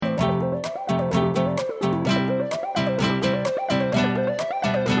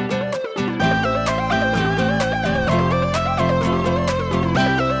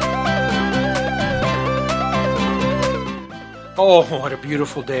Oh, what a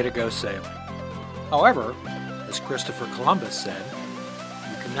beautiful day to go sailing. However, as Christopher Columbus said,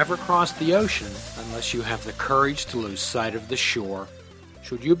 you can never cross the ocean unless you have the courage to lose sight of the shore.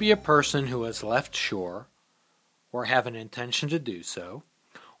 Should you be a person who has left shore, or have an intention to do so,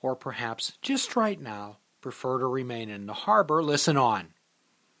 or perhaps just right now prefer to remain in the harbor, listen on.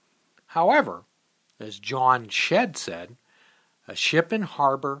 However, as John Shedd said, a ship in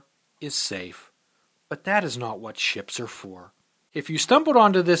harbor is safe, but that is not what ships are for. If you stumbled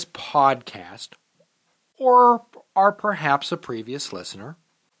onto this podcast, or are perhaps a previous listener,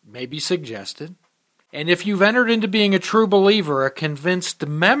 may be suggested, and if you've entered into being a true believer, a convinced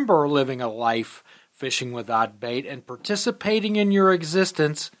member living a life fishing without bait and participating in your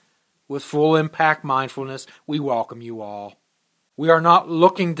existence with full impact mindfulness, we welcome you all. We are not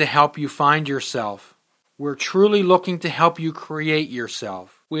looking to help you find yourself. We're truly looking to help you create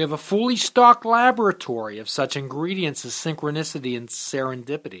yourself. We have a fully stocked laboratory of such ingredients as synchronicity and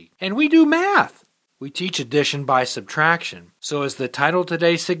serendipity. And we do math. We teach addition by subtraction. So as the title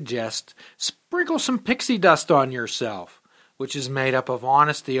today suggests, sprinkle some pixie dust on yourself, which is made up of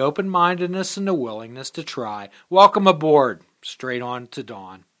honesty, open-mindedness, and a willingness to try. Welcome aboard. Straight on to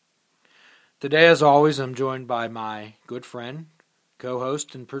dawn. Today, as always, I'm joined by my good friend,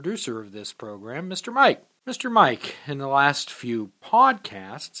 co-host, and producer of this program, Mr. Mike. Mr. Mike, in the last few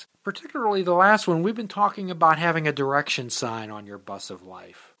podcasts, particularly the last one, we've been talking about having a direction sign on your bus of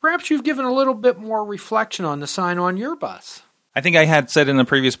life. Perhaps you've given a little bit more reflection on the sign on your bus. I think I had said in the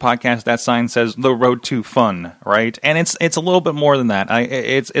previous podcast that sign says "The Road to Fun," right? And it's a little bit more than that.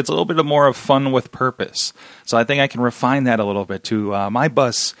 It's a little bit more of fun with purpose. So I think I can refine that a little bit to my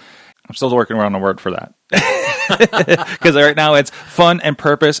bus. I'm still working around the word for that. Because right now it's fun and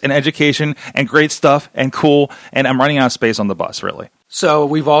purpose and education and great stuff and cool, and I'm running out of space on the bus, really. So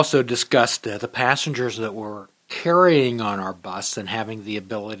we've also discussed the passengers that we're carrying on our bus and having the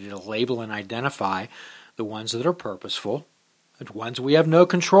ability to label and identify the ones that are purposeful, the ones we have no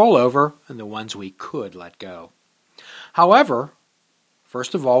control over, and the ones we could let go. However,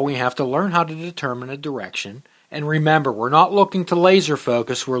 first of all, we have to learn how to determine a direction, and remember, we're not looking to laser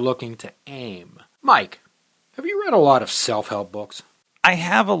focus, we're looking to aim. Mike, have you read a lot of self-help books? I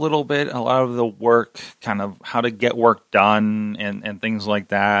have a little bit, a lot of the work, kind of how to get work done and things like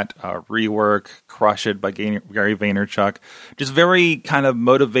that. Rework, Crush It by Gary Vaynerchuk. Just very kind of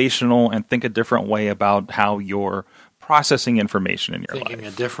motivational and think a different way about how you're processing information in your life. Thinking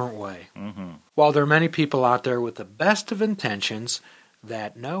a different way. Mm-hmm. While there are many people out there with the best of intentions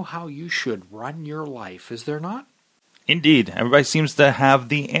that know how you should run your life, is there not? Indeed. Everybody seems to have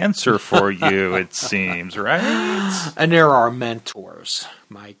the answer for you, it seems, right? And there are mentors,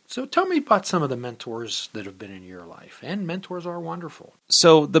 Mike. So tell me about some of the mentors that have been in your life. And mentors are wonderful.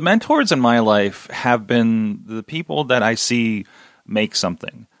 So the mentors in my life have been the people that I see make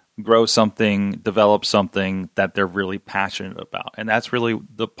something, grow something, develop something that they're really passionate about. And that's really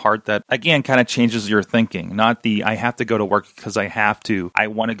the part that, again, kind of changes your thinking. Not the, I have to go to work because I have to. I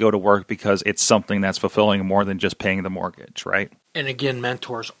want to go to work because it's something that's fulfilling more than just paying the mortgage, right? And again,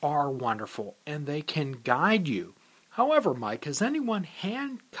 mentors are wonderful, and they can guide you. However, Mike, has anyone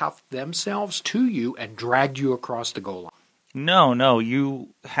handcuffed themselves to you and dragged you across the goal line? No. You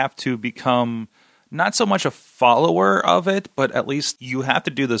have to become not so much a follower of it, but at least you have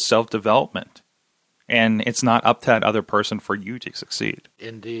to do the self-development. And it's not up to that other person for you to succeed.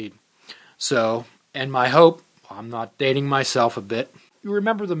 Indeed. So, and my hope, I'm not dating myself a bit, you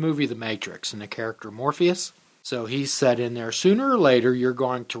remember the movie The Matrix and the character Morpheus? So he said in there, sooner or later you're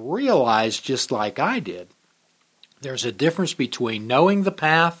going to realize, just like I did, there's a difference between knowing the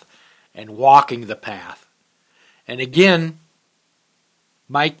path and walking the path. And again,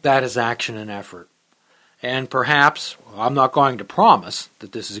 Mike, that is action and effort. And perhaps, well, I'm not going to promise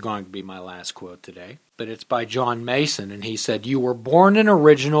that this is going to be my last quote today, but it's by John Mason, and he said, "You were born an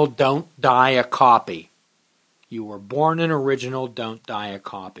original, don't die a copy." You were born an original, don't die a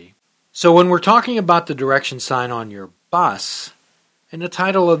copy. So when we're talking about the direction sign on your bus, and the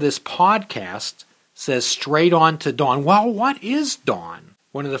title of this podcast says Straight On to Dawn. Well, what is dawn?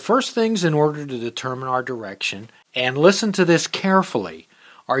 One of the first things in order to determine our direction, and listen to this carefully,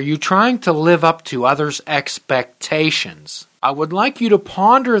 are you trying to live up to others' expectations? I would like you to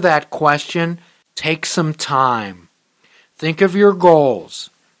ponder that question. Take some time. Think of your goals,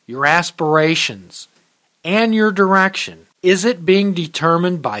 your aspirations, and your direction. Is it being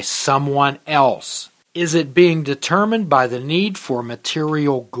determined by someone else? Is it being determined by the need for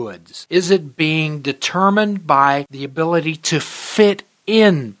material goods? Is it being determined by the ability to fit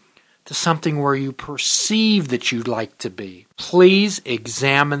in to something where you perceive that you'd like to be? Please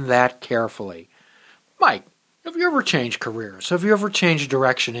examine that carefully. Mike, Have you ever changed careers? Have you ever changed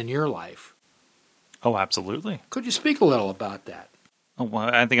direction in your life? Oh, absolutely. Could you speak a little about that? Oh,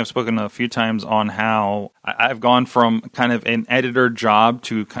 well, I think I've spoken a few times on how I've gone from kind of an editor job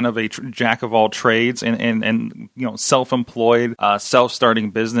to kind of a jack of all trades and self-employed,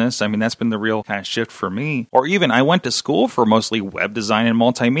 self-starting business. I mean, that's been the real kind of shift for me. Or even I went to school for mostly web design and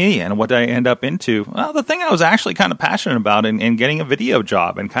multimedia, and what did I end up into? Well, the thing I was actually kind of passionate about in getting a video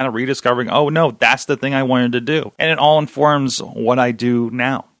job and kind of rediscovering, oh no, that's the thing I wanted to do. And it all informs what I do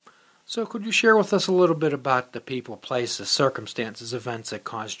now. So could you share with us a little bit about the people, places, circumstances, events that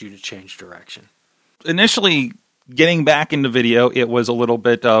caused you to change direction? Initially, getting back into video, it was a little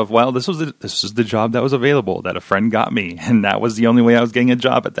bit of, well, this was the job that was available that a friend got me, and that was the only way I was getting a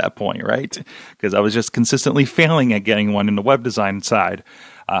job at that point, right? Because I was just consistently failing at getting one in the web design side.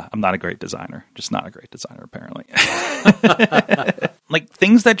 I'm not a great designer, just not a great designer, apparently. Like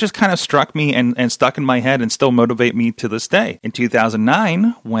things that just kind of struck me and stuck in my head and still motivate me to this day. In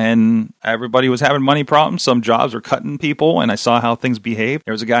 2009, when everybody was having money problems, some jobs were cutting people, and I saw how things behaved.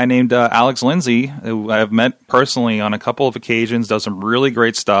 There was a guy named Alex Lindsay, who I've met personally on a couple of occasions, does some really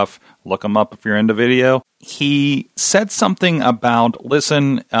great stuff. Look him up if you're into video. He said something about,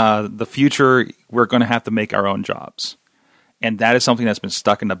 listen, the future, we're going to have to make our own jobs. And that is something that's been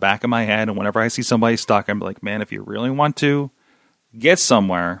stuck in the back of my head. And whenever I see somebody stuck, I'm like, man, if you really want to get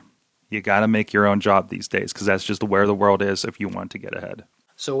somewhere, you got to make your own job these days, because that's just where the world is if you want to get ahead.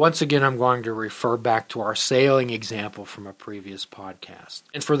 So once again, I'm going to refer back to our sailing example from a previous podcast.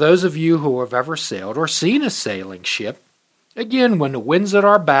 And for those of you who have ever sailed or seen a sailing ship, again, when the wind's at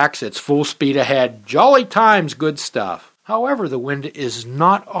our backs, it's full speed ahead. Jolly times, good stuff. However, the wind is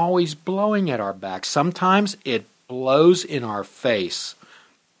not always blowing at our backs. Sometimes it blows in our face.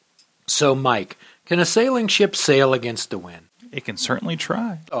 So, Mike, can a sailing ship sail against the wind? It can certainly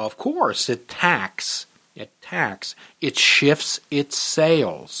try. Oh, of course, it tacks. It shifts its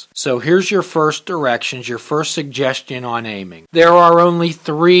sails. So here's your first directions, your first suggestion on aiming. There are only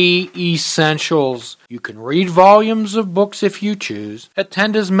 3 essentials. You can read volumes of books if you choose,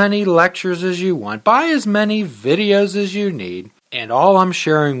 attend as many lectures as you want, buy as many videos as you need, and all I'm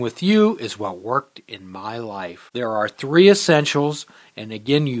sharing with you is what worked in my life. There are 3 essentials, and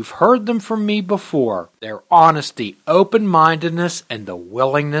again, you've heard them from me before. They're honesty, open-mindedness, and the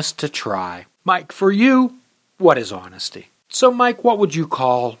willingness to try. Mike, for you, what is honesty? So, Mike, what would you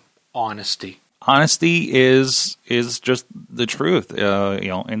call honesty? Honesty is just the truth,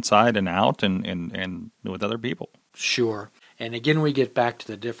 inside and out, and with other people. Sure. And again, we get back to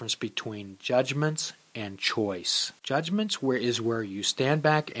the difference between judgments and choice. Judgments is where you stand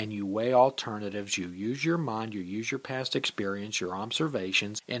back and you weigh alternatives. You use your mind, you use your past experience, your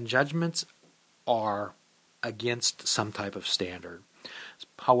observations, and judgments are against some type of standard.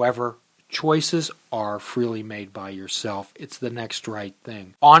 However, choices are freely made by yourself. It's the next right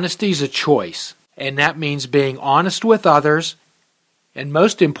thing. Honesty is a choice, and that means being honest with others, and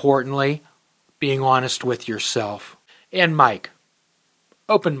most importantly, being honest with yourself. And Mike,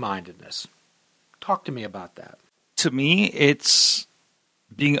 open-mindedness. Talk to me about that. To me, it's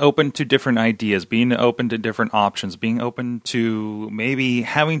being open to different ideas, being open to different options, being open to maybe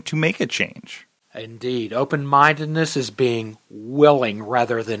having to make a change. Indeed. Open-mindedness is being willing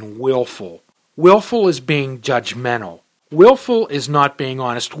rather than willful. Willful is being judgmental. Willful is not being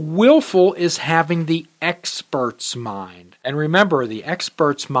honest. Willful is having the expert's mind. And remember, the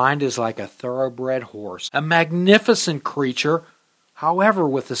expert's mind is like a thoroughbred horse, a magnificent creature, however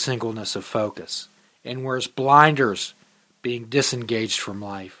with a singleness of focus, and wears blinders, being disengaged from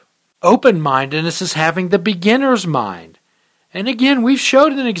life. Open-mindedness is having the beginner's mind. And again, we've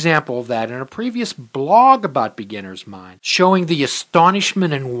showed an example of that in a previous blog about beginner's mind, showing the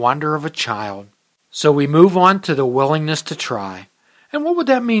astonishment and wonder of a child. So we move on to the willingness to try. And what would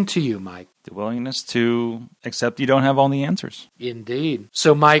that mean to you, Mike? The willingness to accept you don't have all the answers. Indeed.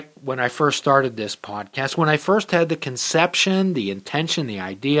 So, Mike, when I first started this podcast, when I first had the conception, the intention, the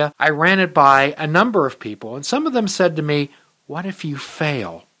idea, I ran it by a number of people, and some of them said to me, what if you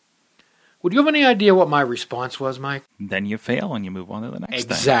fail? Would you have any idea what my response was, Mike? Then you fail and you move on to the next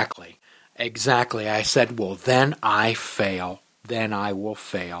thing. Exactly. I said, well, then I fail. Then I will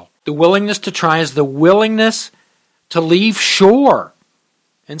fail. The willingness to try is the willingness to leave shore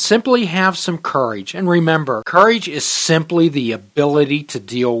and simply have some courage. And remember, courage is simply the ability to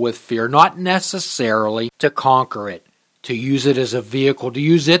deal with fear, not necessarily to conquer it, to use it as a vehicle, to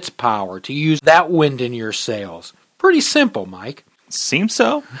use its power, to use that wind in your sails. Pretty simple, Mike. Seems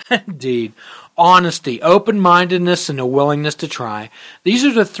so. Indeed. Honesty, open-mindedness, and a willingness to try. These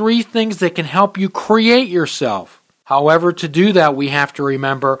are the 3 things that can help you create yourself. However, to do that, we have to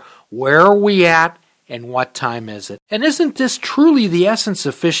remember where are we at And what time is it? And isn't this truly the essence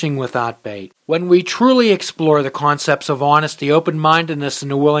of fishing without bait? When we truly explore the concepts of honesty, open-mindedness,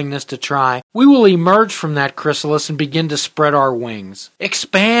 and a willingness to try, we will emerge from that chrysalis and begin to spread our wings.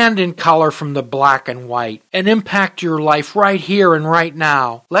 Expand in color from the black and white, and impact your life right here and right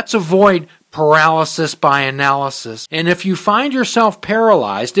now. Let's avoid paralysis by analysis. And if you find yourself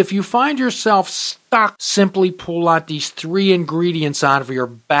paralyzed, if you find yourself stuck, simply pull out these 3 ingredients out of your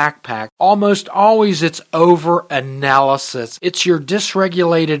backpack. Almost always it's over-analysis. It's your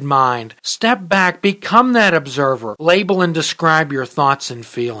dysregulated mind. Step back, become that observer. Label and describe your thoughts and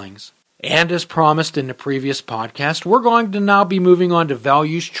feelings. And as promised in the previous podcast, we're going to now be moving on to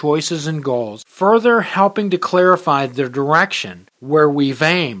values, choices, and goals, further helping to clarify the direction where we've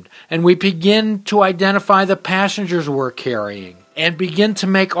aimed. And we begin to identify the passengers we're carrying and begin to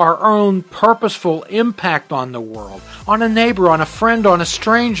make our own purposeful impact on the world, on a neighbor, on a friend, on a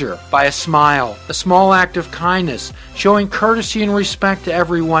stranger, by a smile, a small act of kindness, showing courtesy and respect to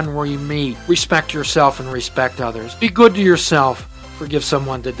everyone we meet. Respect yourself and respect others. Be good to yourself. Forgive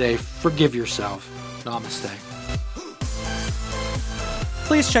someone today. Forgive yourself. Namaste.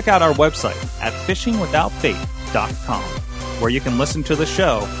 Please check out our website at fishingwithoutbait.com, where you can listen to the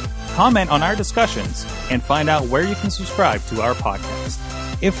show, comment on our discussions, and find out where you can subscribe to our podcast.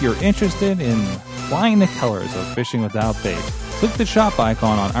 If you're interested in flying the colors of Fishing Without Bait, click the shop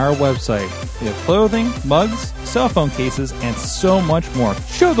icon on our website. We have clothing, mugs, cell phone cases, and so much more.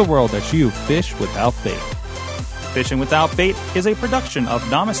 Show the world that you fish without bait. Fishing Without Bait is a production of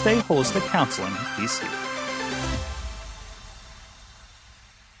Namaste Holistic Counseling, PC.